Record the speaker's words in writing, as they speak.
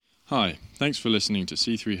Hi, thanks for listening to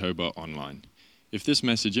C3 Hobart Online. If this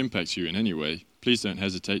message impacts you in any way, please don't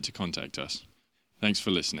hesitate to contact us. Thanks for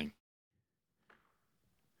listening.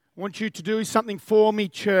 I want you to do something for me,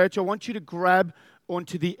 church. I want you to grab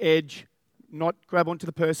onto the edge, not grab onto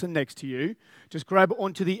the person next to you. Just grab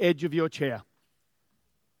onto the edge of your chair.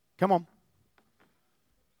 Come on.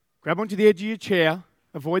 Grab onto the edge of your chair.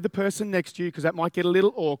 Avoid the person next to you because that might get a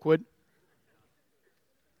little awkward.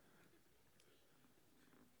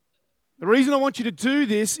 The reason I want you to do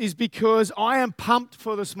this is because I am pumped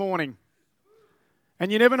for this morning.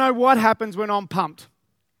 And you never know what happens when I'm pumped.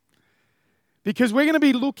 Because we're going to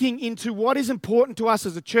be looking into what is important to us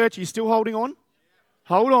as a church. Are you still holding on?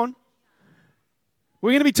 Hold on.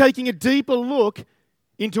 We're going to be taking a deeper look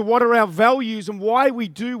into what are our values and why we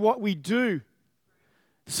do what we do.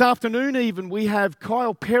 This afternoon even, we have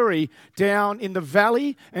Kyle Perry down in the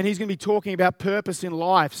valley, and he's going to be talking about purpose in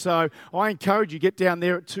life. So I encourage you, get down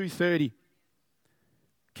there at 2:30.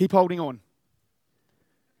 Keep holding on.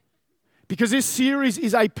 Because this series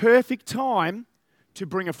is a perfect time to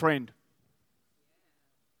bring a friend.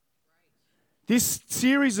 This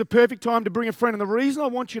series is a perfect time to bring a friend. And the reason I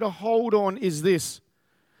want you to hold on is this.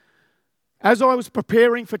 As I was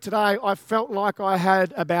preparing for today, I felt like I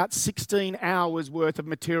had about 16 hours worth of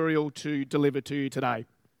material to deliver to you today.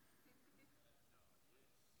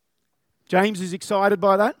 James is excited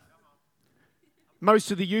by that. Most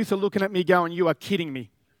of the youth are looking at me going, "You are kidding me."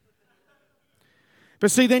 But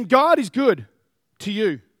see, then God is good to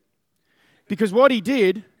you. Because what He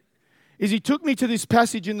did is He took me to this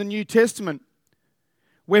passage in the New Testament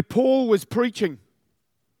where Paul was preaching.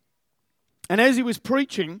 And as he was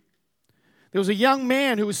preaching, there was a young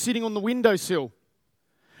man who was sitting on the windowsill.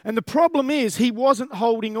 And the problem is he wasn't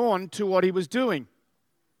holding on to what he was doing.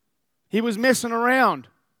 He was messing around.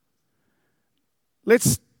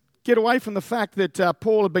 Let's get away from the fact that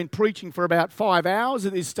Paul had been preaching for about 5 hours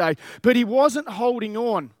at this stage. But he wasn't holding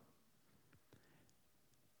on.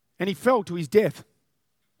 And he fell to his death.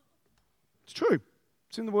 It's true.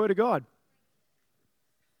 It's in the Word of God.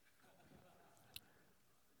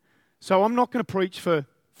 So I'm not going to preach for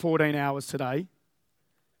 14 hours today.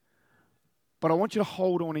 But I want you to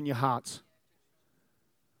hold on in your hearts.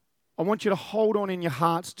 I want you to hold on in your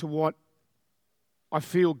hearts to what I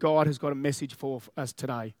feel God has got a message for us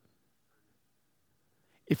today.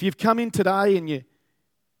 If you've come in today and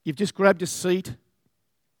you've just grabbed a seat,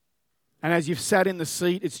 and as you've sat in the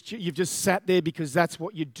seat, you've just sat there because that's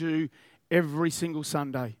what you do every single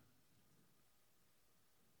Sunday.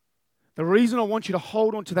 The reason I want you to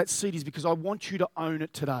hold on to that seat is because I want you to own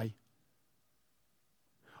it today.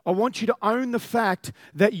 I want you to own the fact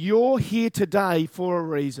that you're here today for a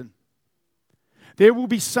reason. There will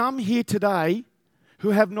be some here today who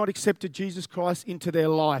have not accepted Jesus Christ into their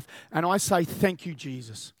life. And I say, thank you,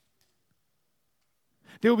 Jesus.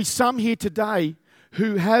 There will be some here today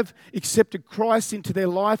who have accepted Christ into their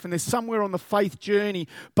life and they're somewhere on the faith journey,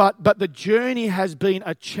 but the journey has been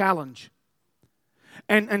a challenge.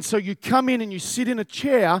 And so you come in and you sit in a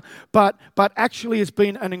chair, but actually it's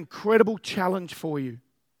been an incredible challenge for you.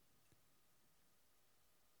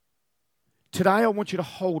 Today I want you to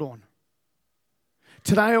hold on.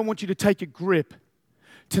 Today I want you to take a grip.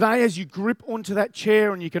 Today as you grip onto that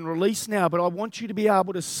chair, and you can release now, but I want you to be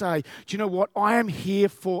able to say, do you know what? I am here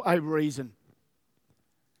for a reason.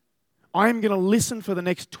 I am going to listen for the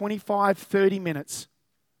next 25, 30 minutes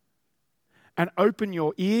and open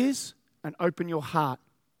your ears and open your heart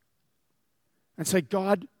and say,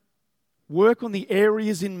 God, work on the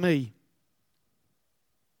areas in me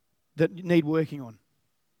that need working on.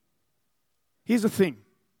 Here's the thing.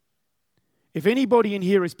 If anybody in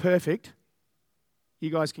here is perfect,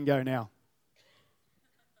 you guys can go now.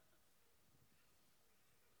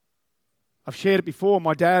 I've shared it before.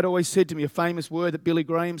 My dad always said to me a famous word that Billy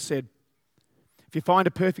Graham said. If you find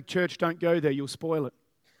a perfect church, don't go there. You'll spoil it.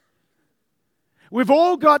 We've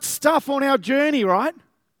all got stuff on our journey, right?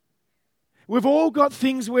 We've all got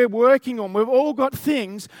things we're working on. We've all got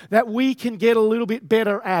things that we can get a little bit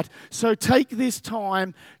better at. So take this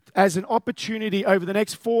time as an opportunity over the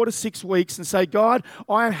next 4 to 6 weeks and say, God,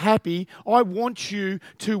 I am happy. I want you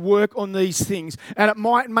to work on these things. And it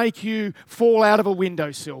might make you fall out of a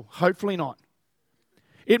windowsill. Hopefully not.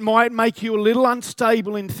 It might make you a little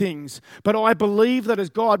unstable in things, but I believe that as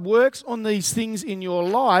God works on these things in your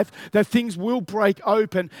life, that things will break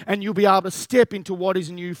open and you'll be able to step into what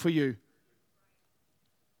is new for you.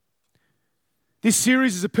 This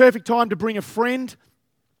series is a perfect time to bring a friend.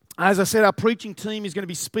 As I said, our preaching team is going to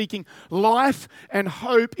be speaking life and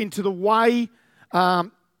hope into the way,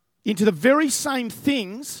 into the very same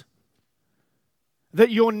things that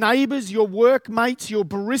your neighbours, your workmates, your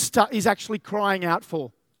barista is actually crying out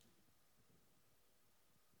for?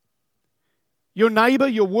 Your neighbour,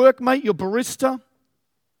 your workmate, your barista,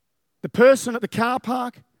 the person at the car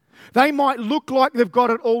park, they might look like they've got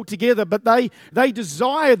it all together, but they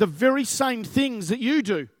desire the very same things that you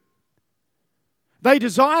do. They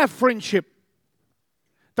desire friendship.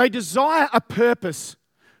 They desire a purpose.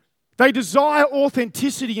 They desire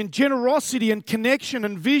authenticity and generosity and connection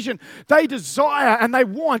and vision. They desire and they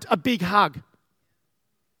want a big hug.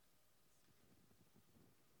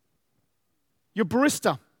 Your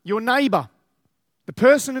barista, your neighbour, the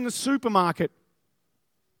person in the supermarket.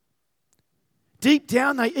 Deep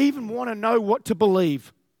down, they even want to know what to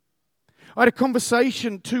believe. I had a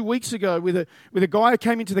conversation 2 weeks ago with a guy who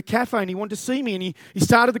came into the cafe and he wanted to see me, and he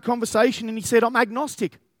started the conversation and he said, "I'm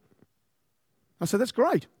agnostic." I said, "That's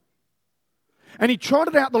great." And he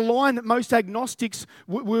trotted out the line that most agnostics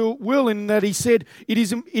will, in that he said, it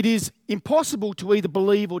is impossible to either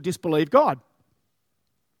believe or disbelieve God.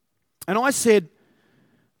 And I said,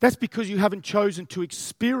 that's because you haven't chosen to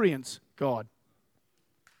experience God.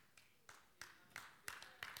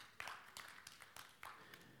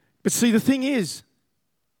 But see, the thing is,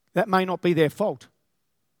 that may not be their fault.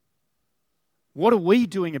 What are we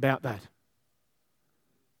doing about that?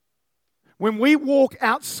 When we walk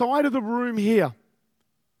outside of the room here,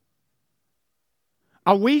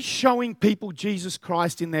 are we showing people Jesus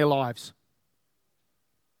Christ in their lives?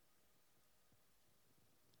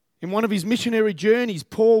 In one of his missionary journeys,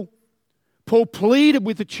 Paul pleaded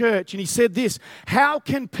with the church and he said this: how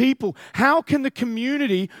can the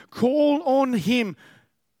community call on him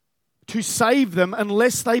to save them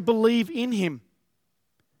unless they believe in him?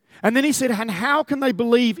 And then he said, and how can they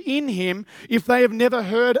believe in him if they have never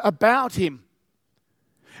heard about him?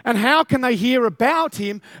 And how can they hear about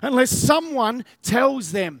him unless someone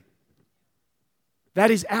tells them?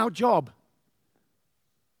 That is our job.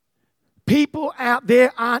 People out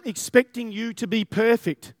there aren't expecting you to be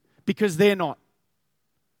perfect because they're not.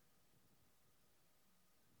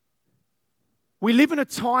 We live in a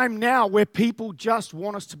time now where people just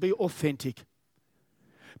want us to be authentic.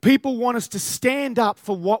 People want us to stand up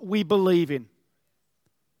for what we believe in.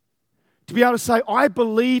 To be able to say, I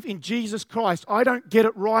believe in Jesus Christ. I don't get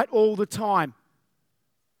it right all the time.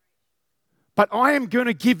 But I am going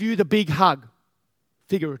to give you the big hug,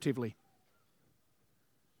 figuratively.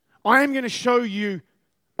 I am going to show you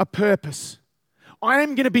a purpose. I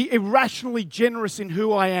am going to be irrationally generous in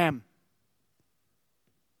who I am.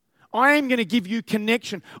 I am going to give you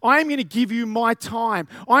connection. I am going to give you my time.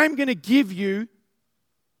 I am going to give you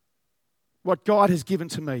what God has given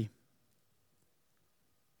to me.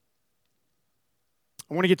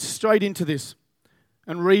 I want to get straight into this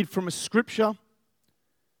and read from a scripture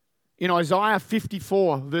in Isaiah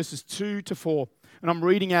 54, verses 2 to 4. And I'm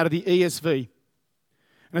reading out of the ESV.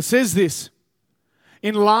 And it says this: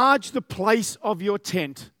 enlarge the place of your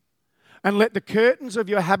tent, and let the curtains of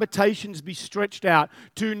your habitations be stretched out.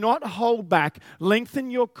 Do not hold back. Lengthen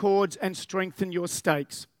your cords and strengthen your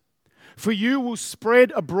stakes. For you will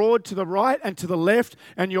spread abroad to the right and to the left,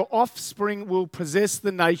 and your offspring will possess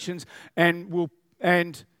the nations and will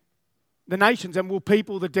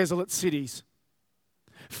people the desolate cities.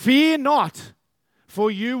 Fear not,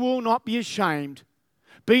 for you will not be ashamed.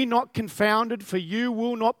 Be not confounded, for you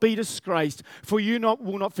will not be disgraced. For you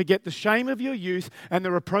will not forget the shame of your youth and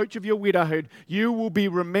the reproach of your widowhood. You will be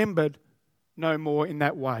remembered no more in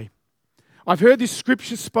that way. I've heard this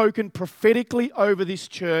scripture spoken prophetically over this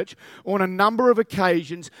church on a number of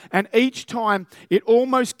occasions, and each time it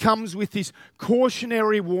almost comes with this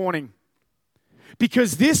cautionary warning.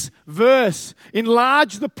 Because this verse,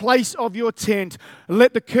 enlarge the place of your tent,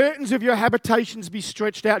 let the curtains of your habitations be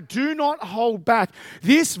stretched out, do not hold back.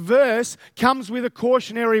 This verse comes with a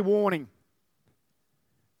cautionary warning.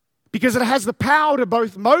 Because it has the power to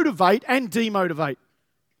both motivate and demotivate.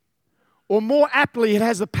 Or more aptly, it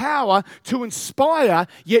has the power to inspire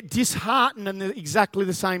yet dishearten in exactly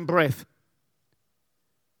the same breath.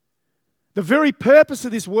 The very purpose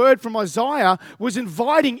of this word from Isaiah was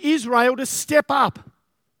inviting Israel to step up.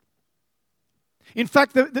 In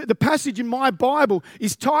fact, the passage in my Bible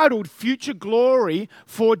is titled Future Glory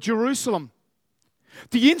for Jerusalem.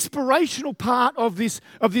 The inspirational part of this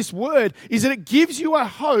word is that it gives you a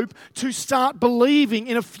hope to start believing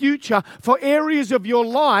in a future for areas of your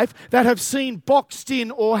life that have seen boxed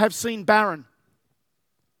in or have seen barren.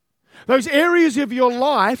 Those areas of your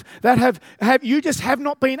life that have you just have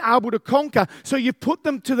not been able to conquer. So you put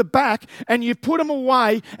them to the back and you put them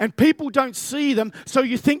away and people don't see them, so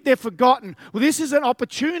you think they're forgotten. Well, this is an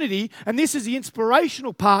opportunity, and this is the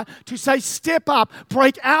inspirational part, to say step up,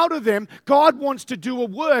 break out of them. God wants to do a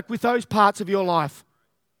work with those parts of your life.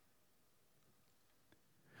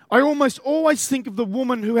 I almost always think of the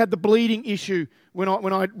woman who had the bleeding issue when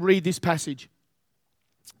I read this passage.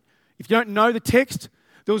 If you don't know the text,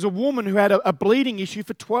 there was a woman who had a bleeding issue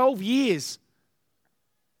for 12 years.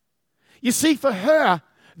 You see, for her,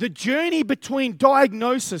 the journey between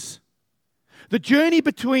diagnosis, the journey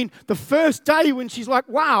between the first day when she's like,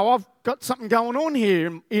 wow, I've got something going on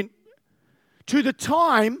here, to the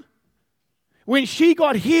time when she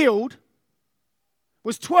got healed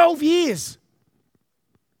was 12 years.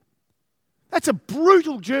 That's a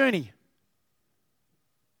brutal journey.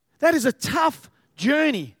 That is a tough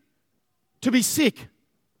journey to be sick.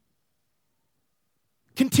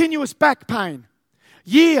 Continuous back pain.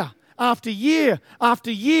 Year after year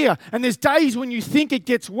after year. And there's days when you think it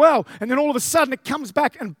gets well, and then all of a sudden it comes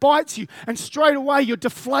back and bites you, and straight away you're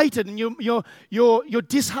deflated and you're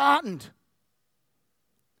disheartened.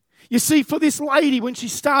 You see, for this lady, when she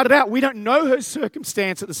started out, we don't know her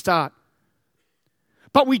circumstance at the start.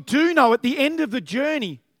 But we do know at the end of the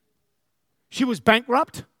journey, she was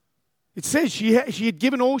bankrupt. It says she had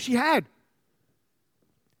given all she had.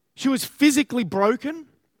 She was physically broken,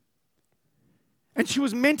 and she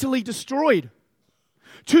was mentally destroyed,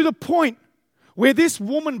 to the point where this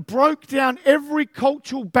woman broke down every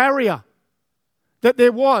cultural barrier that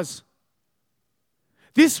there was.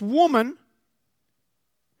 This woman,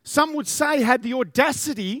 some would say, had the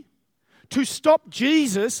audacity to stop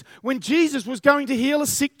Jesus when Jesus was going to heal a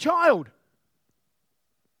sick child.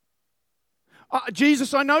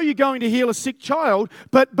 Jesus, I know you're going to heal a sick child,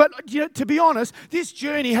 but you know, to be honest, this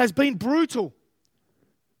journey has been brutal.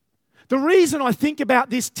 The reason I think about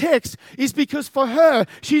this text is because for her,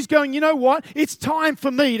 she's going, you know what? It's time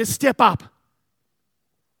for me to step up.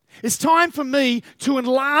 It's time for me to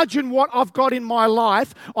enlarge in what I've got in my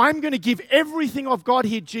life. I'm going to give everything I've got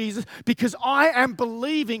here, Jesus, because I am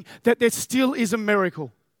believing that there still is a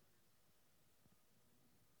miracle.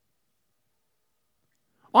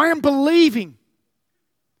 I am believing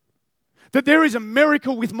that there is a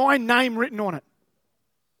miracle with my name written on it.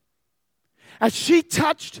 As she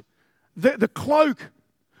touched the cloak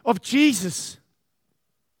of Jesus,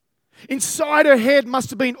 inside her head must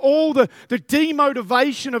have been all the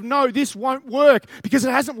demotivation of, no, this won't work, because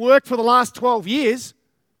it hasn't worked for the last 12 years.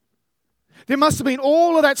 There must have been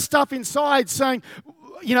all of that stuff inside saying,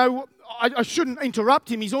 you know, I shouldn't interrupt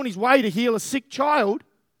him. He's on his way to heal a sick child.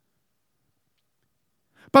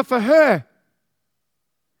 But for her,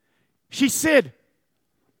 she said,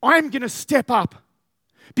 I'm going to step up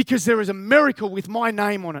because there is a miracle with my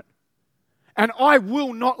name on it. And I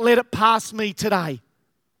will not let it pass me today.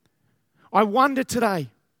 I wonder today,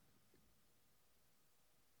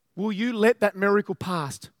 will you let that miracle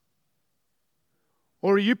pass?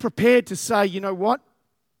 Or are you prepared to say, you know what?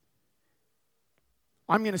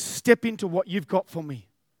 I'm going to step into what you've got for me.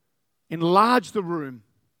 Enlarge the room.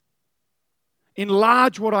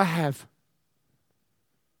 Enlarge what I have.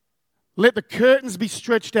 Let the curtains be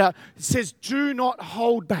stretched out. It says, do not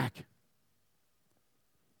hold back.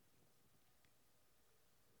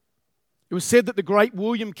 It was said that the great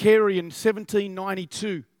William Carey in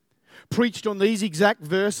 1792 preached on these exact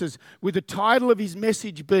verses, with the title of his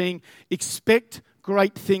message being, Expect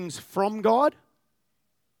Great Things from God,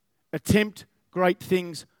 Attempt Great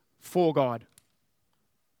Things for God.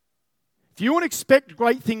 If you want to expect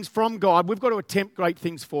great things from God, we've got to attempt great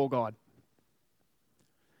things for God.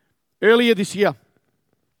 Earlier this year,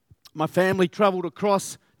 my family travelled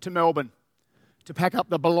across to Melbourne to pack up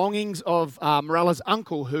the belongings of Morella's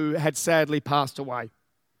uncle, who had sadly passed away.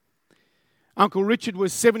 Uncle Richard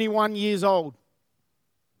was 71 years old.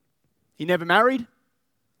 He never married,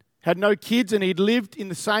 had no kids, and he'd lived in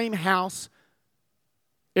the same house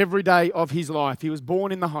every day of his life. He was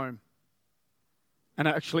born in the home. And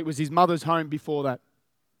actually, it was his mother's home before that.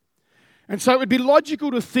 And so it would be logical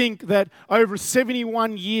to think that over a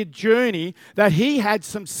 71-year journey that he had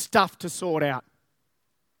some stuff to sort out.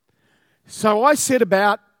 So I set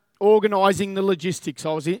about organising the logistics.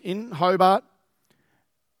 I was in Hobart,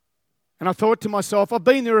 and I thought to myself, I've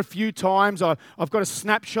been there a few times. I've got a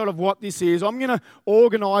snapshot of what this is. I'm going to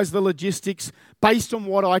organise the logistics based on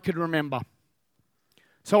what I could remember.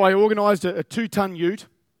 So I organised a 2-ton ute,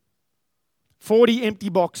 40 empty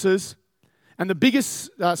boxes, and the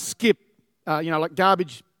biggest skip, like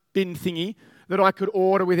garbage bin thingy that I could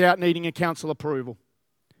order without needing a council approval.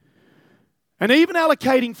 And even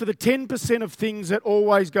allocating for the 10% of things that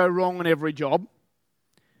always go wrong in every job,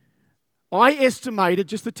 I estimated,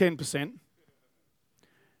 just the 10%,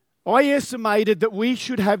 I estimated that we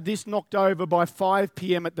should have this knocked over by 5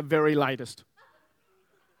 p.m. at the very latest.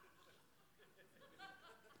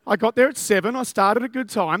 I got there at 7. I started a good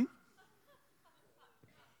time.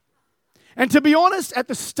 And to be honest, at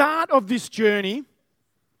the start of this journey,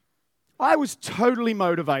 I was totally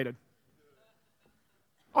motivated.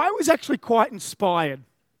 I was actually quite inspired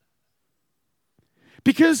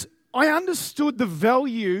because I understood the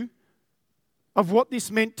value of what this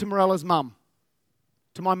meant to Morella's mum,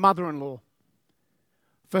 to my mother-in-law.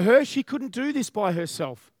 For her, she couldn't do this by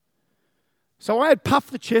herself. So I had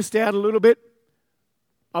puffed the chest out a little bit.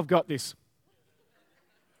 I've got this.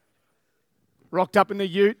 Rocked up in the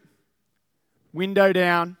ute, window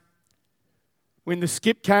down. When the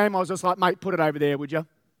skip came, I was just like, mate, put it over there, would you?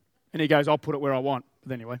 And he goes, I'll put it where I want.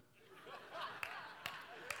 But anyway.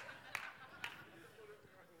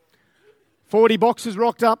 40 boxes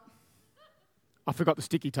rocked up. I forgot the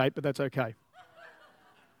sticky tape, but that's okay.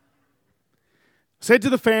 Said to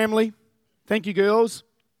the family, thank you, girls.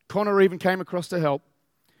 Connor even came across to help.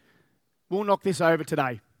 We'll knock this over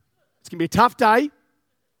today. It's going to be a tough day,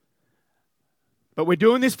 but we're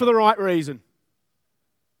doing this for the right reason.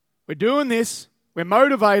 We're doing this. We're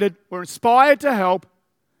motivated. We're inspired to help.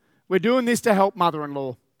 We're doing this to help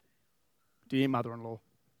mother-in-law. Dear mother-in-law.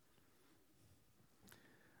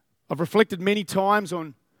 I've reflected many times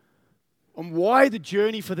on why the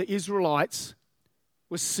journey for the Israelites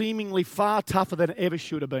was seemingly far tougher than it ever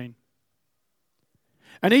should have been.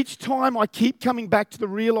 And each time I keep coming back to the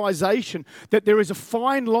realization that there is a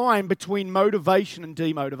fine line between motivation and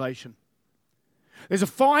demotivation. There's a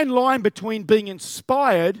fine line between being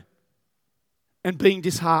inspired and being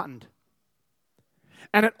disheartened.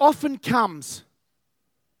 And it often comes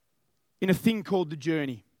in a thing called the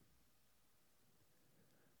journey.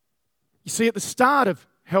 You see, at the start of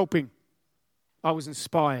helping, I was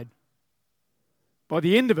inspired. By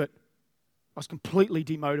the end of it, I was completely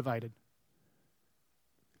demotivated.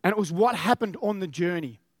 And it was what happened on the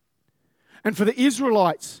journey. And for the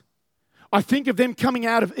Israelites, I think of them coming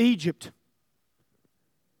out of Egypt.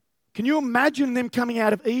 Can you imagine them coming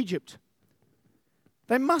out of Egypt?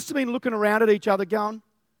 They must have been looking around at each other going,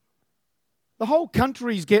 the whole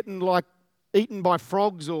country's getting like eaten by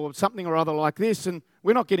frogs or something or other like this, and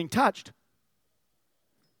we're not getting touched.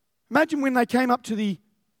 Imagine when they came up to the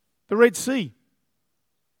Red Sea.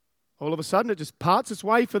 All of a sudden it just parts its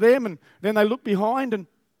way for them, and then they look behind and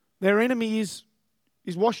their enemy is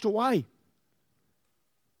washed away.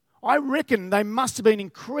 I reckon they must have been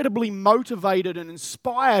incredibly motivated and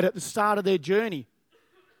inspired at the start of their journey.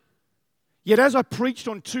 Yet as I preached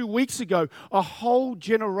on 2 weeks ago, a whole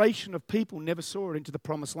generation of people never saw it into the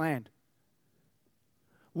promised land.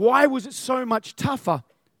 Why was it so much tougher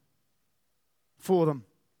for them?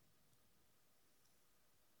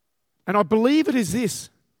 And I believe it is this,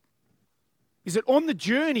 is that on the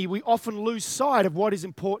journey we often lose sight of what is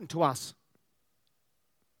important to us.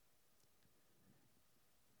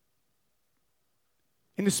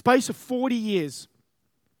 In the space of 40 years,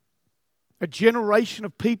 a generation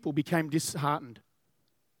of people became disheartened.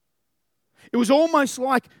 It was almost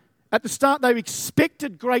like at the start they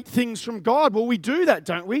expected great things from God. Well, we do that,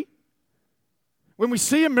 don't we? When we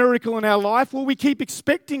see a miracle in our life, well, we keep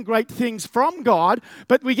expecting great things from God,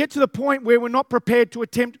 but we get to the point where we're not prepared to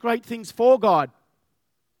attempt great things for God.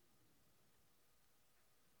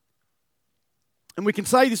 And we can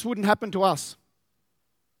say this wouldn't happen to us.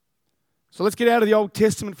 So let's get out of the Old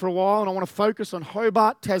Testament for a while, and I want to focus on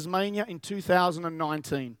Hobart, Tasmania in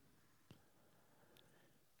 2019.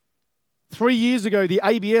 3 years ago, the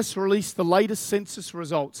ABS released the latest census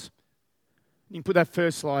results. You can put that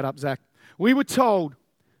first slide up, Zach. We were told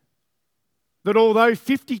that although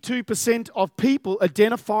 52% of people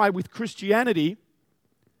identify with Christianity,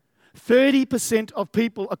 30% of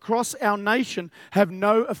people across our nation have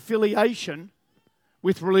no affiliation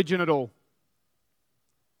with religion at all.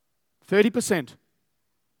 30%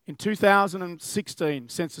 in 2016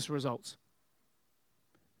 census results.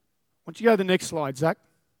 I want you to go to the next slide, Zach.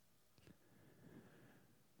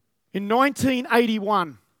 In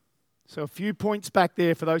 1981, so a few points back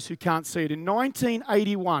there for those who can't see it. In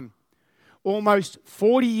 1981, almost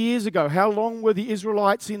 40 years ago, how long were the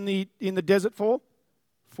Israelites in the desert for?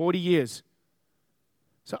 40 years.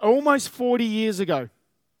 So almost 40 years ago,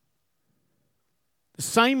 the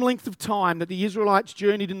same length of time that the Israelites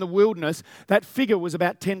journeyed in the wilderness, that figure was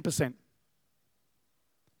about 10%.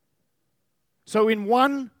 So in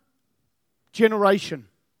one generation,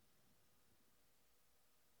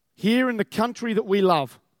 here in the country that we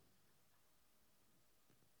love,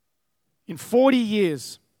 In 40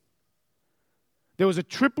 years, there was a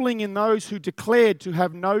tripling in those who declared to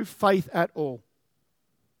have no faith at all.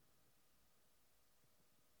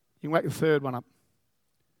 You can whack the third one up.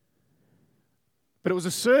 But it was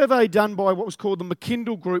a survey done by what was called the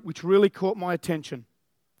McKindle Group, which really caught my attention.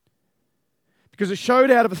 Because it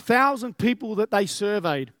showed out of 1,000 people that they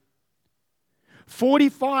surveyed,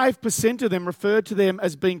 45% of them referred to them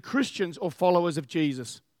as being Christians or followers of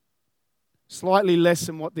Jesus. Slightly less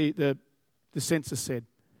than what the census said.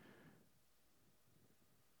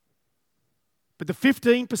 But the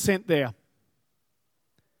 15% there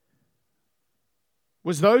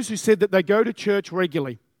was those who said that they go to church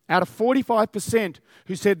regularly. Out of 45%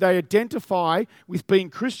 who said they identify with being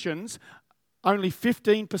Christians, only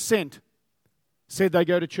 15% said they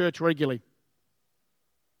go to church regularly.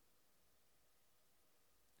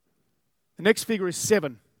 The next figure is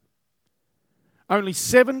 7. Only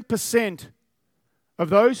 7% of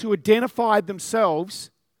those who identified themselves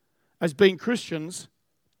as being Christians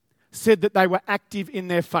said that they were active in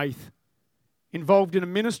their faith, involved in a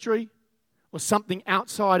ministry or something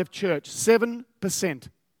outside of church. 7%.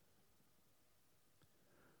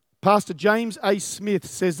 Pastor James A. Smith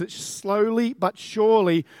says that slowly but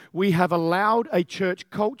surely we have allowed a church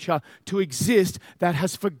culture to exist that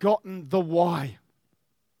has forgotten the why.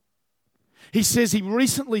 He says he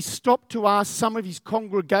recently stopped to ask some of his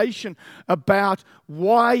congregation about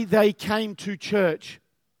why they came to church.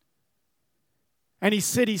 And he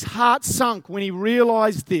said his heart sunk when he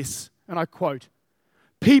realized this, and I quote,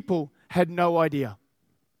 "People had no idea."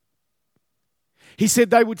 He said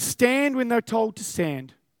they would stand when they're told to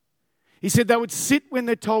stand. He said they would sit when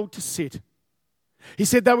they're told to sit. He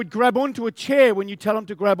said they would grab onto a chair when you tell them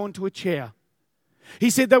to grab onto a chair. He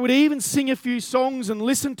said they would even sing a few songs and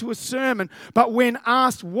listen to a sermon, but when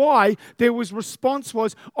asked why, their response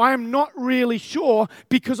was, "I am not really sure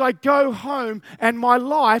because I go home and my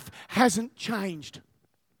life hasn't changed."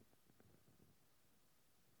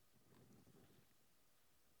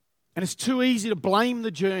 And it's too easy to blame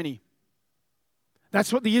the journey.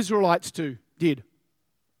 That's what the Israelites did.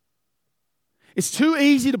 It's too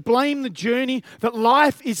easy to blame the journey that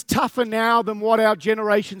life is tougher now than what our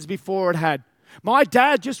generations before it had. My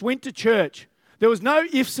dad just went to church. There was no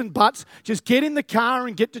ifs and buts. Just get in the car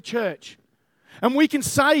and get to church. And we can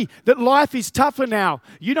say that life is tougher now.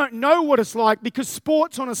 You don't know what it's like because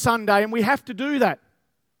sport's on a Sunday and we have to do that.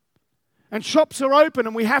 And shops are open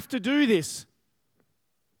and we have to do this.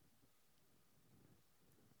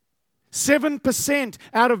 7%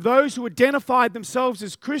 out of those who identified themselves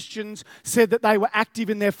as Christians said that they were active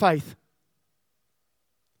in their faith.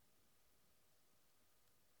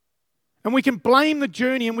 And we can blame the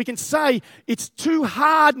journey and we can say it's too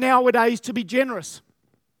hard nowadays to be generous.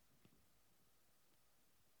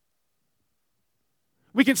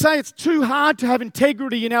 We can say it's too hard to have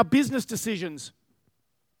integrity in our business decisions.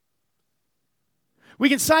 We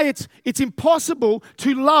can say it's impossible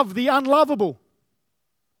to love the unlovable.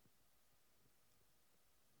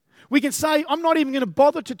 We can say, I'm not even going to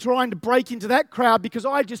bother to trying to break into that crowd because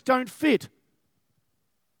I just don't fit.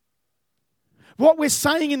 What we're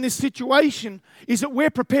saying in this situation is that we're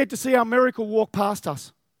prepared to see our miracle walk past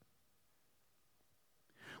us.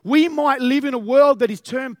 We might live in a world that is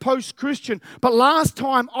termed post-Christian, but last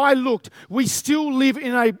time I looked, we still live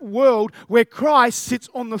in a world where Christ sits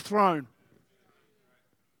on the throne.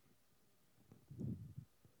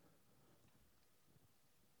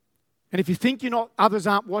 And if you think others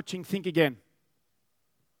aren't watching, think again.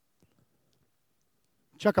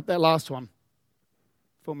 Chuck up that last one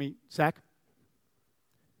for me, Zach.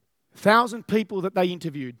 1,000 people that they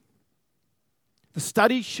interviewed. The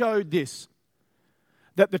study showed this,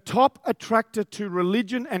 that the top attractor to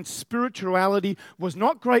religion and spirituality was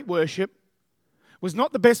not great worship, was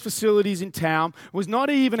not the best facilities in town, was not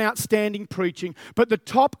even outstanding preaching, but the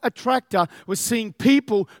top attractor was seeing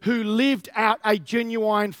people who lived out a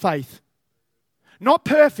genuine faith. Not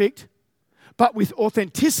perfect, but with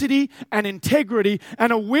authenticity and integrity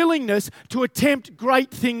and a willingness to attempt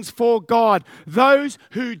great things for God. Those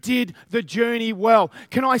who did the journey well.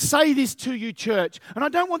 Can I say this to you, church? And I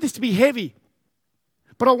don't want this to be heavy,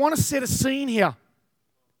 but I want to set a scene here.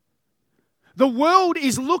 The world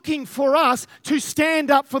is looking for us to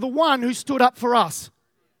stand up for the one who stood up for us.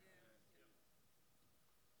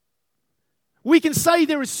 We can say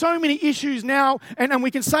there are so many issues now, and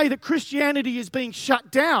we can say that Christianity is being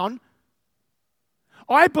shut down.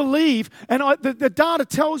 I believe, and the data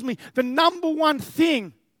tells me, the number one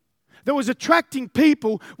thing that was attracting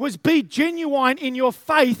people was be genuine in your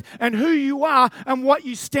faith and who you are and what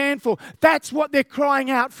you stand for. That's what they're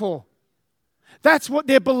crying out for. That's what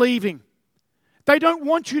they're believing. They don't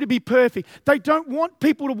want you to be perfect. They don't want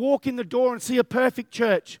people to walk in the door and see a perfect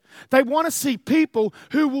church. They want to see people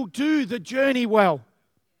who will do the journey well.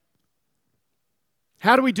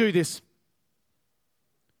 How do we do this?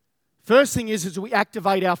 First thing is we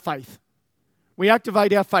activate our faith. We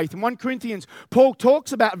activate our faith. In 1 Corinthians, Paul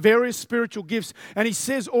talks about various spiritual gifts, and he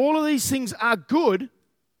says all of these things are good,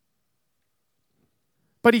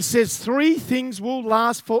 but he says 3 things will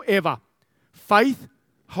last forever: faith,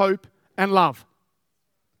 hope, and love.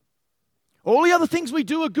 All the other things we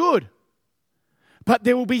do are good, but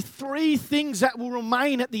there will be 3 things that will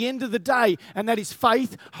remain at the end of the day, and that is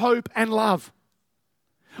faith, hope, and love.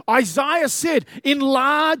 Isaiah said,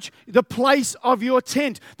 enlarge the place of your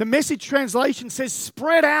tent. The Message translation says,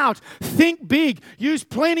 spread out, think big, use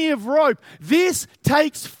plenty of rope. This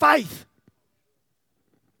takes faith.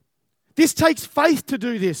 This takes faith to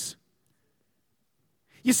do this.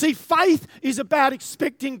 You see, faith is about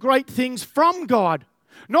expecting great things from God.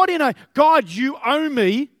 Not in a, God, you owe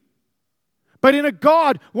me, but in a,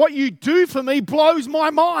 God, what you do for me blows my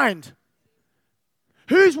mind.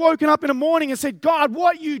 Who's woken up in the morning and said, God,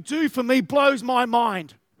 what you do for me blows my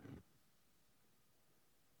mind?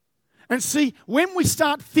 And see, when we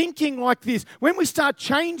start thinking like this, when we start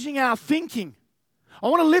changing our thinking, I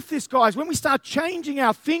want to lift this, guys, when we start changing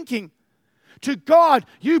our thinking to God,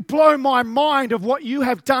 you blow my mind of what you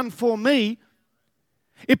have done for me,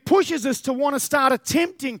 it pushes us to want to start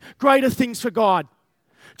attempting greater things for God,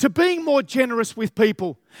 to being more generous with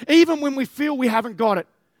people, even when we feel we haven't got it,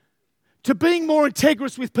 to being more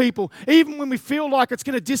integrous with people, even when we feel like it's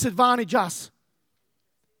going to disadvantage us.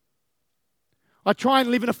 I try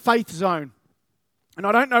and live in a faith zone, and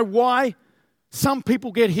I don't know why some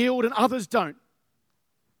people get healed and others don't.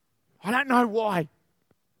 I don't know why.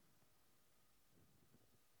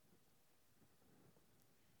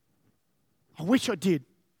 I wish I did.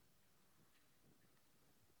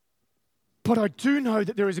 But I do know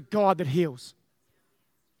that there is a God that heals.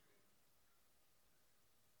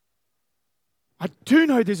 I do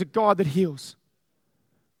know there's a God that heals.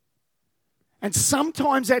 And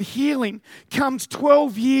sometimes that healing comes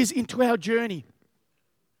 12 years into our journey.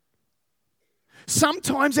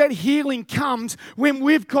 Sometimes that healing comes when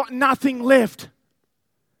we've got nothing left.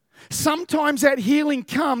 Sometimes that healing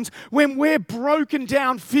comes when we're broken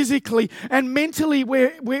down physically and mentally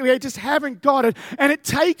we just haven't got it. And it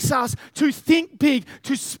takes us to think big,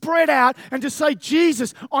 to spread out and to say,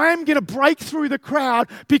 Jesus, I am going to break through the crowd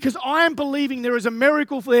because I am believing there is a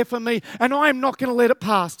miracle there for me and I am not going to let it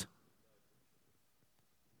pass.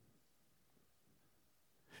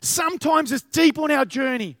 Sometimes it's deep on our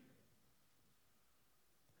journey.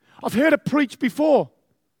 I've heard it preached before.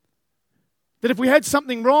 That if we had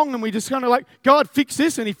something wrong and we just kind of like, God, fix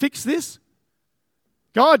this, and He fixed this.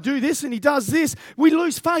 God, do this, and He does this. We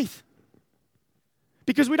lose faith.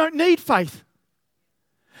 Because we don't need faith.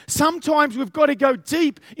 Sometimes we've got to go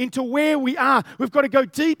deep into where we are. We've got to go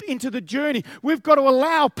deep into the journey. We've got to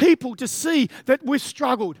allow people to see that we've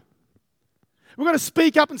struggled. We've got to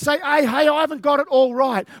speak up and say, hey, I haven't got it all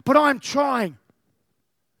right, but I'm trying.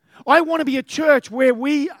 I want to be a church where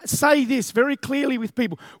we say this very clearly with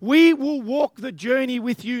people. We will walk the journey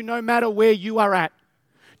with you no matter where you are at.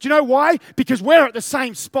 Do you know why? Because we're at the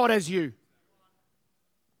same spot as you.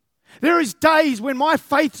 There is days when my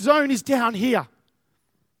faith zone is down here.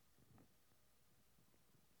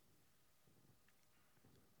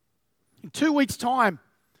 In 2 weeks' time,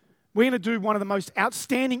 we're going to do one of the most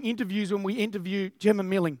outstanding interviews when we interview Gemma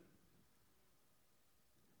Milling.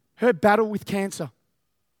 Her battle with cancer.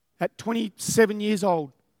 At 27 years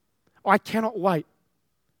old. I cannot wait.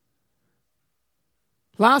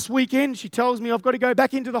 Last weekend, she tells me I've got to go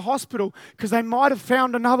back into the hospital because they might have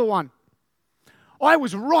found another one. I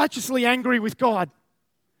was righteously angry with God.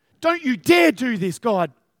 Don't you dare do this,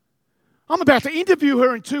 God. I'm about to interview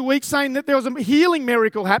her in 2 weeks saying that there was a healing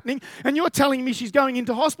miracle happening and you're telling me she's going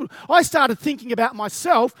into hospital. I started thinking about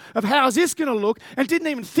myself of how's this going to look and didn't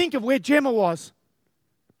even think of where Gemma was.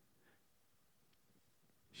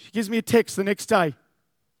 She gives me a text the next day.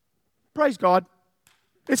 Praise God.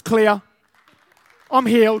 It's clear. I'm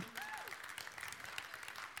healed.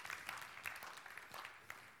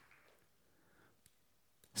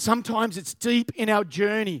 Sometimes it's deep in our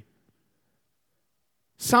journey.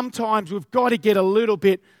 Sometimes we've got to get a little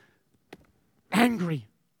bit angry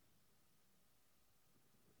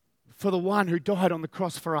for the one who died on the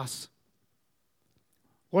cross for us.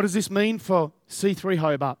 What does this mean for C3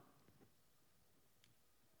 Hobart?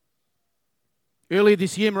 Earlier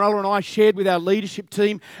this year, Marella and I shared with our leadership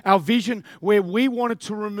team our vision where we wanted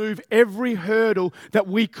to remove every hurdle that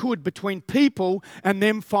we could between people and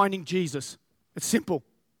them finding Jesus. It's simple.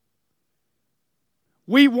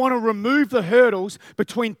 We want to remove the hurdles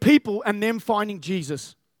between people and them finding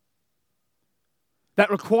Jesus.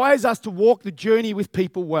 That requires us to walk the journey with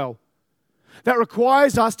people well. That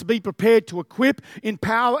requires us to be prepared to equip,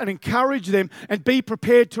 empower, and encourage them and be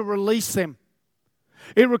prepared to release them.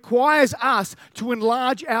 It requires us to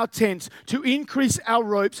enlarge our tents, to increase our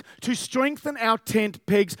ropes, to strengthen our tent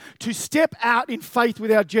pegs, to step out in faith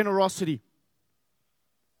with our generosity.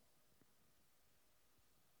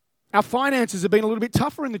 Our finances have been a little bit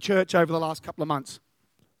tougher in the church over the last couple of months.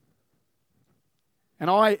 And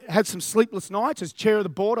I had some sleepless nights. As chair of the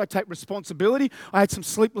board, I take responsibility. I had some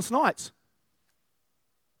sleepless nights.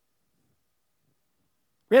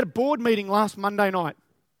 We had a board meeting last Monday night.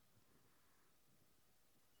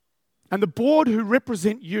 And the board who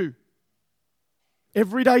represent you,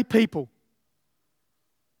 everyday people,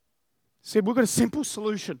 said, we've got a simple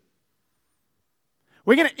solution.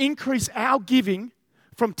 We're going to increase our giving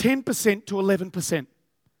from 10% to 11%.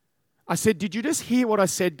 I said, did you just hear what I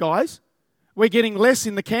said, guys? We're getting less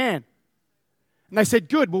in the can. And they said,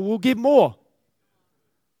 good, well, we'll give more.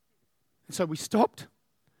 And so we stopped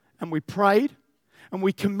and we prayed and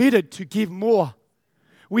we committed to give more.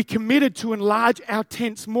 We committed to enlarge our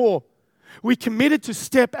tents more. We committed to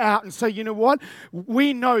step out and say, you know what?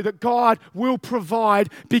 We know that God will provide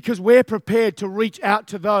because we're prepared to reach out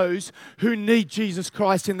to those who need Jesus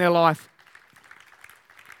Christ in their life.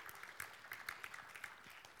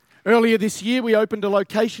 Earlier this year, we opened a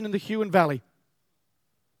location in the Huon Valley.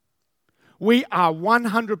 We are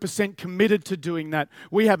 100% committed to doing that.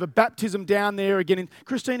 We have a baptism down there again.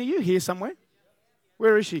 Christine, are you here somewhere?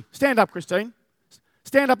 Where is she? Stand up, Christine.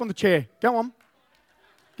 Stand up on the chair. Go on.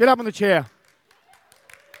 Get up on the chair.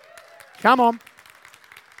 Come on.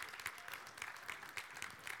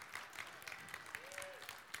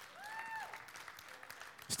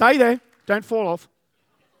 Stay there. Don't fall off.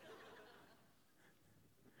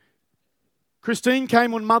 Christine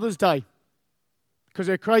came on Mother's Day because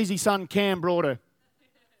her crazy son Cam brought her.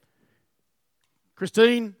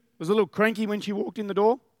 Christine was a little cranky when she walked in the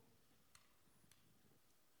door.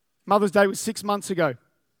 Mother's Day was 6 months ago.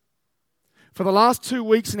 For the last 2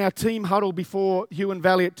 weeks in our team huddle before Huon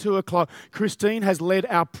Valley at 2 o'clock, Christine has led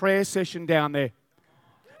our prayer session down there.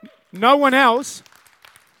 No one else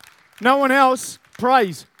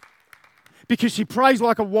prays because she prays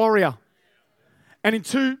like a warrior. And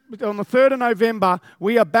on the 3rd of November,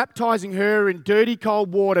 we are baptizing her in dirty,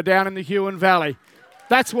 cold water down in the Huon Valley.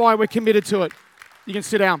 That's why we're committed to it. You can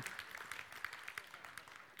sit down.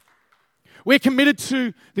 We're committed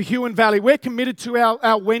to the Huon Valley. We're committed to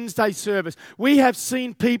our Wednesday service. We have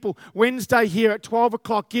seen people Wednesday here at 12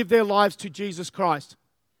 o'clock give their lives to Jesus Christ.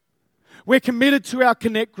 We're committed to our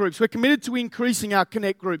connect groups. We're committed to increasing our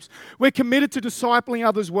connect groups. We're committed to discipling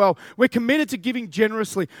others well. We're committed to giving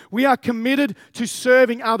generously. We are committed to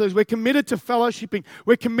serving others. We're committed to fellowshipping.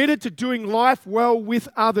 We're committed to doing life well with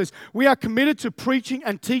others. We are committed to preaching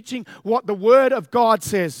and teaching what the Word of God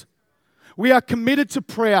says. We are committed to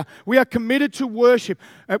prayer. We are committed to worship,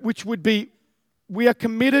 we are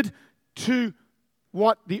committed to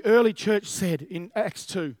what the early church said in Acts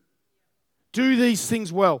 2. Do these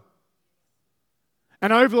things well.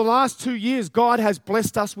 And over the last 2 years, God has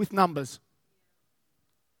blessed us with numbers.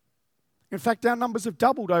 In fact, our numbers have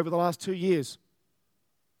doubled over the last 2 years.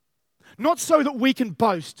 Not so that we can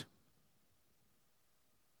boast,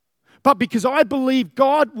 but because I believe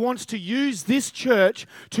God wants to use this church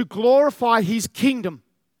to glorify His kingdom.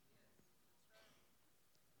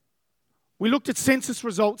 We looked at census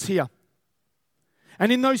results here.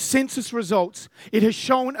 And in those census results, it has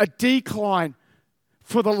shown a decline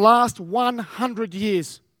for the last 100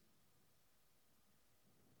 years.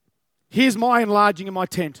 Here's my enlarging of my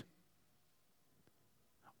tent.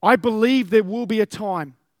 I believe there will be a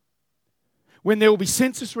time when there will be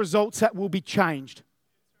census results that will be changed.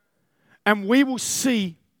 And we will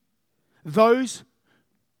see those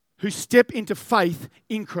who step into faith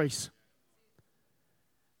increase.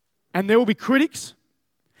 And there will be critics,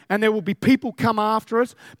 and there will be people come after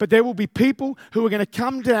us, but there will be people who are going to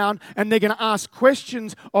come down and they're going to ask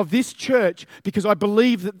questions of this church, because I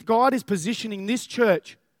believe that God is positioning this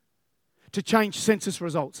church to change census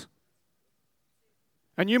results.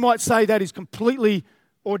 And you might say that is completely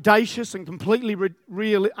audacious and completely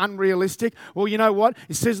unrealistic. Well, you know what?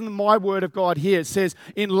 It says in my word of God here, it says,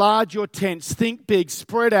 enlarge your tents, think big,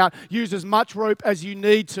 spread out, use as much rope as you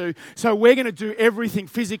need to. So we're going to do everything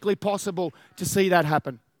physically possible to see that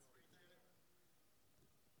happen.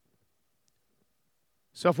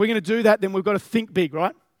 So if we're going to do that, then we've got to think big,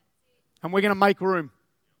 right? And we're going to make room.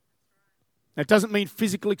 That doesn't mean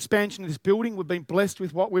physical expansion of this building. We've been blessed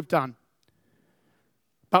with what we've done.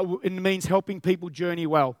 but it means helping people journey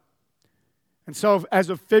well. And so as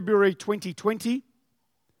of February 2020,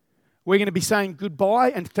 we're going to be saying goodbye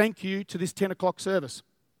and thank you to this 10 o'clock service.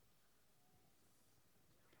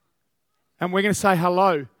 And we're going to say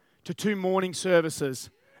hello to 2 morning services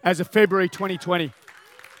as of February 2020.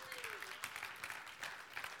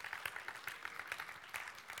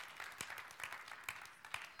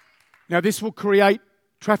 Now, this will create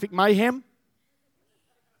traffic mayhem.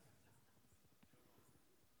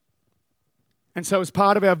 And so as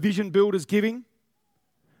part of our Vision Builders giving,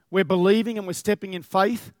 we're believing and we're stepping in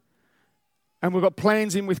faith, and we've got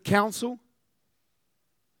plans in with council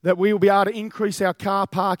that we will be able to increase our car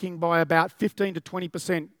parking by about 15 to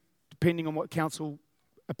 20%, depending on what council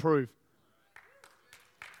approve.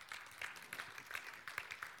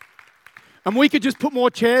 And we could just put more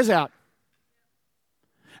chairs out.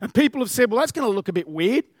 And people have said, well, that's going to look a bit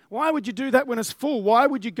weird. Why would you do that when it's full? Why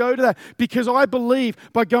would you go to that? Because I believe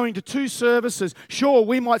by going to 2 services, sure,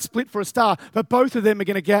 we might split for a star, but both of them are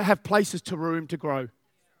going to have places to room to grow.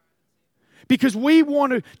 Because we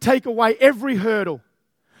want to take away every hurdle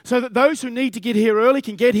so that those who need to get here early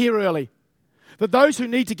can get here early. That those who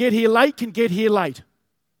need to get here late can get here late.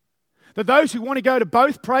 That those who want to go to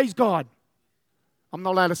both, praise God. I'm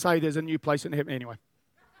not allowed to say there's a new place in heaven anyway.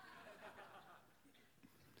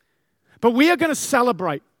 But we are going to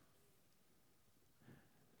celebrate.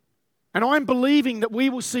 And I'm believing that we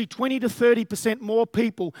will see 20 to 30% more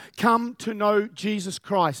people come to know Jesus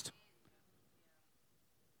Christ.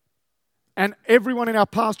 And everyone in our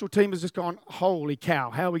pastoral team has just gone, holy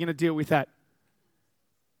cow, how are we going to deal with that?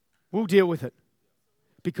 We'll deal with it.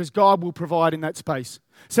 Because God will provide in that space.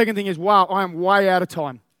 Second thing is, wow, I am way out of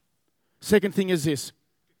time. Second thing is this.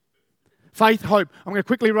 Faith, hope. I'm going to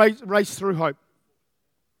quickly race through hope.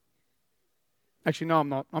 Actually, no, I'm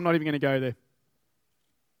not. I'm not even going to go there.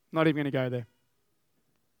 Not even going to go there.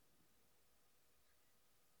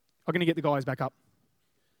 I'm going to get the guys back up.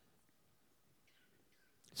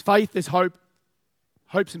 It's faith, there's hope.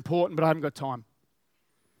 Hope's important, but I haven't got time.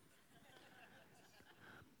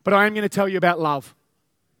 But I am going to tell you about love.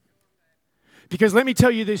 Because let me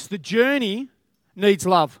tell you this, the journey needs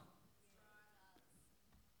love.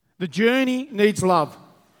 The journey needs love.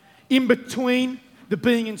 In between the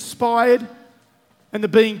being inspired and the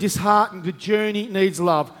being disheartened, the journey needs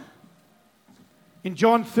love. In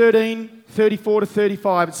John 13, 34 to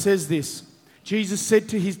 35, it says this. Jesus said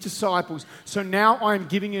to his disciples, so now I am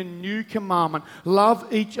giving you a new commandment.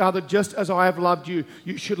 Love each other just as I have loved you.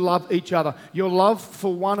 You should love each other. Your love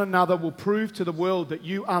for one another will prove to the world that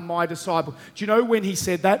you are my disciple. Do you know when he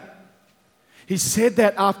said that? He said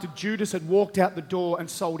that after Judas had walked out the door and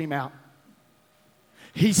sold him out.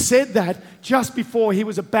 He said that just before he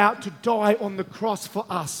was about to die on the cross for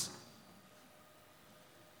us.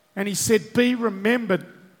 And he said, be remembered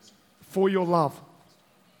for your love.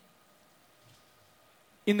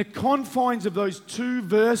 In the confines of those 2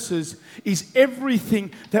 verses is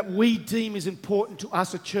everything that we deem is important to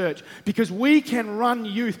us, a church. Because we can run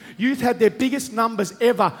youth. Youth had their biggest numbers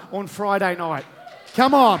ever on Friday night.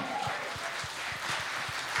 Come on.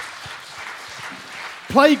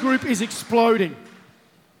 Playgroup is exploding.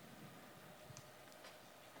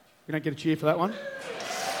 We don't get a cheer for that one.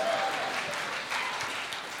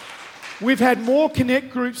 We've had more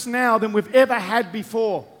connect groups now than we've ever had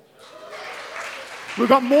before. We've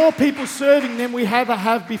got more people serving than we ever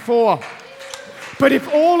have before. But if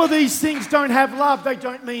all of these things don't have love, they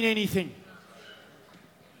don't mean anything.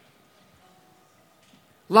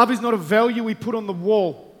 Love is not a value we put on the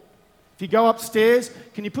wall. If you go upstairs,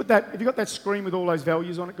 can you put that, have you got that screen with all those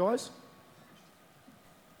values on it, guys?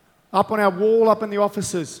 Up on our wall, up in the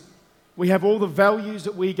offices, we have all the values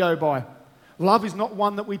that we go by. Love is not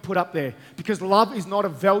one that we put up there, because love is not a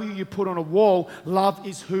value you put on a wall. Love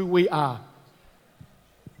is who we are.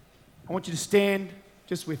 I want you to stand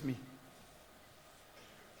just with me.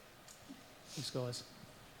 Thanks, guys.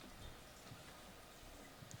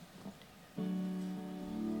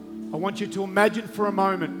 I want you to imagine for a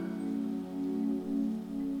moment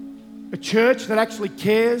a church that actually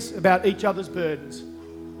cares about each other's burdens.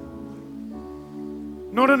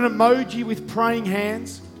 Not an emoji with praying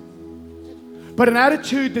hands, but an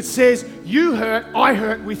attitude that says, you hurt, I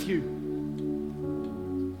hurt with you.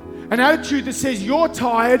 An attitude that says, you're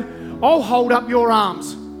tired, I'll hold up your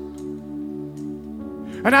arms.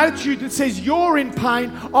 An attitude that says, you're in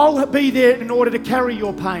pain, I'll be there in order to carry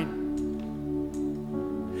your pain.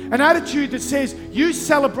 An attitude that says, you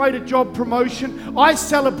celebrate a job promotion, I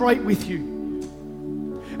celebrate with you.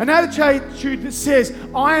 An attitude that says,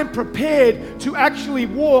 I am prepared to actually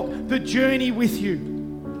walk the journey with you.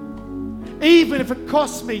 even if it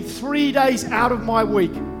costs me 3 days out of my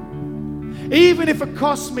week, even if it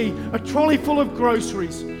costs me a trolley full of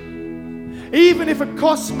groceries, even if it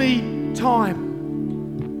costs me time.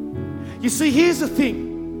 You see, here's the thing.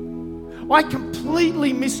 I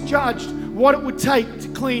completely misjudged what it would take to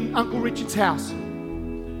clean Uncle Richard's house.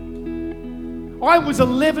 I was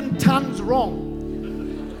 11 tons wrong.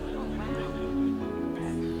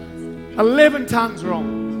 11 tons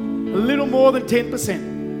wrong. A little more than 10%.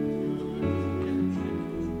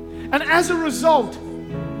 And as a result,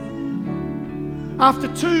 after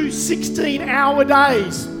 2 16-hour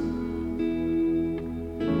days,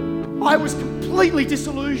 I was completely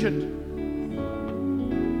disillusioned.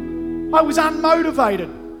 I was unmotivated.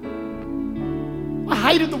 I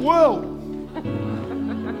hated the world.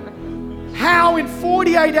 How in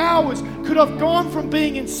 48 hours could I have gone from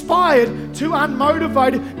being inspired to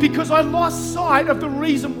unmotivated? Because I lost sight of the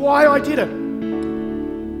reason why I did it.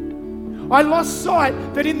 I lost sight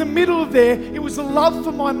that in the middle of there, it was the love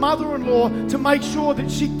for my mother-in-law to make sure that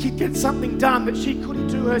she could get something done that she couldn't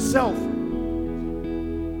do herself.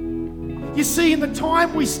 You see, in the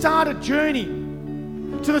time we start a journey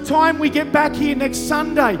to the time we get back here next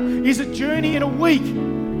Sunday is a journey in a week.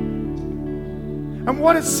 And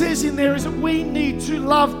what it says in there is that we need to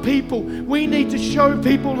love people. We need to show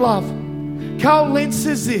people love. Carl Lentz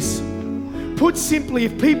says this. Put simply,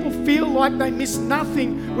 if people feel like they miss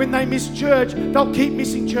nothing when they miss church, they'll keep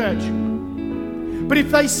missing church. But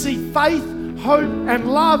if they see faith, hope,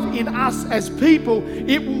 and love in us as people,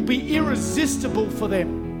 it will be irresistible for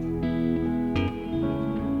them.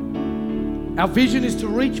 Our vision is to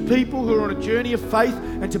reach people who are on a journey of faith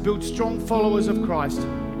and to build strong followers of Christ.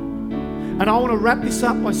 And I want to wrap this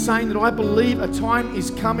up by saying that I believe a time is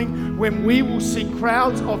coming when we will see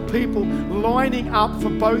crowds of people lining up for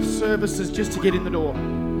both services just to get in the door.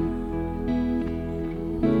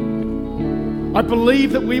 I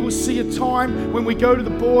believe that we will see a time when we go to the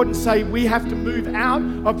board and say we have to move out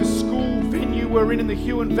of the school venue we're in the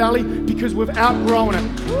Huon Valley because we've outgrown it.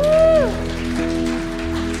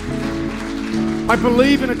 I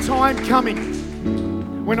believe in a time coming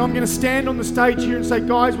when I'm going to stand on the stage here and say,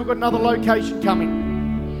 guys, we've got another location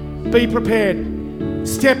coming. Be prepared.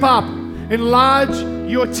 Step up. Enlarge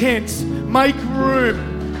your tents. Make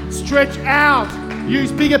room. Stretch out.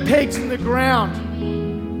 Use bigger pegs in the ground.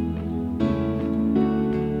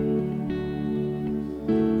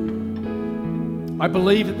 I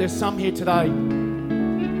believe that there's some here today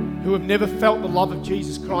who have never felt the love of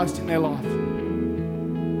Jesus Christ in their life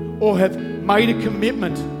or have made a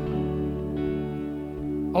commitment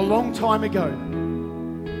a long time ago,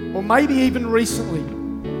 or maybe even recently.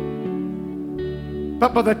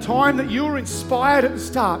 But by the time that you were inspired at the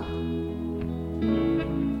start, you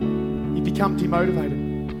become demotivated.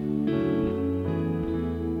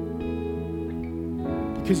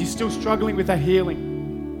 Because you're still struggling with that healing.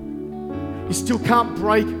 You still can't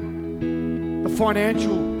break the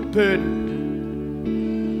financial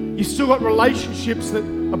burden. You've still got relationships that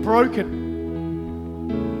are broken.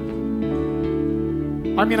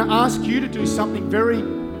 I'm going to ask you to do something very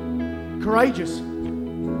courageous.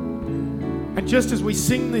 And just as we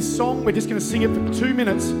sing this song, we're just going to sing it for 2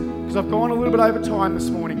 minutes because I've gone a little bit over time this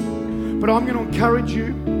morning. But I'm going to encourage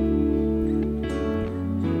you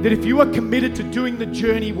that if you are committed to doing the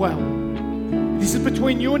journey well, this is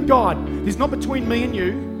between you and God. This is not between me and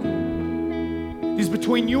you. This is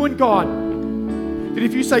between you and God. That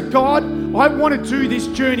if you say, God, I want to do this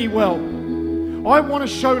journey well. I want to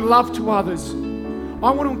show love to others. I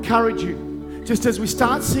want to encourage you, just as we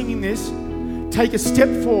start singing this, take a step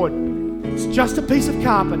forward. It's just a piece of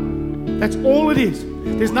carpet. That's all it is.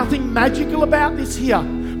 There's nothing magical about this here.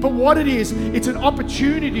 But what it is, it's an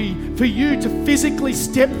opportunity for you to physically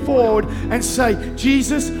step forward and say,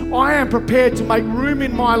 Jesus, I am prepared to make room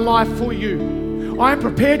in my life for you. I am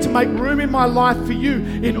prepared to make room in my life for you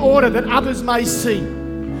in order that others may see.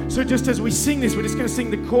 So just as we sing this, we're just going to sing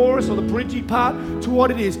the chorus or the bridgy part to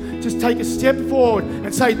what it is. Just take a step forward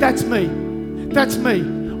and say, that's me. That's me.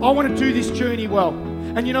 I want to do this journey well.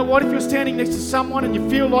 And you know what? If you're standing next to someone and you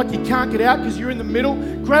feel like you can't get out because you're in the middle,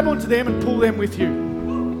 grab onto them and pull them with you.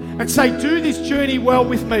 And say, do this journey well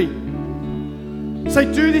with me. Say,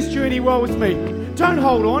 do this journey well with me. Don't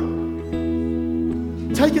hold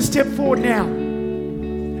on. Take a step forward now.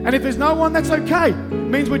 And if there's no one, that's okay. It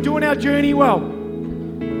means we're doing our journey well.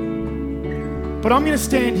 But I'm going to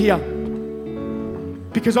stand here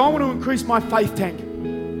because I want to increase my faith tank.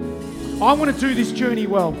 I want to do this journey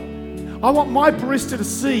well. I want my barista to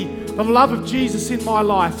see the love of Jesus in my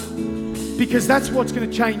life because that's what's going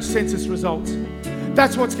to change census results.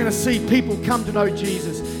 That's what's going to see people come to know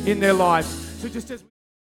Jesus in their lives. So just as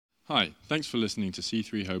Hi, thanks for listening to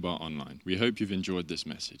C3 Hobart Online. We hope you've enjoyed this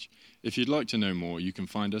message. If you'd like to know more, you can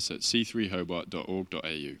find us at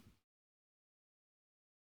c3hobart.org.au.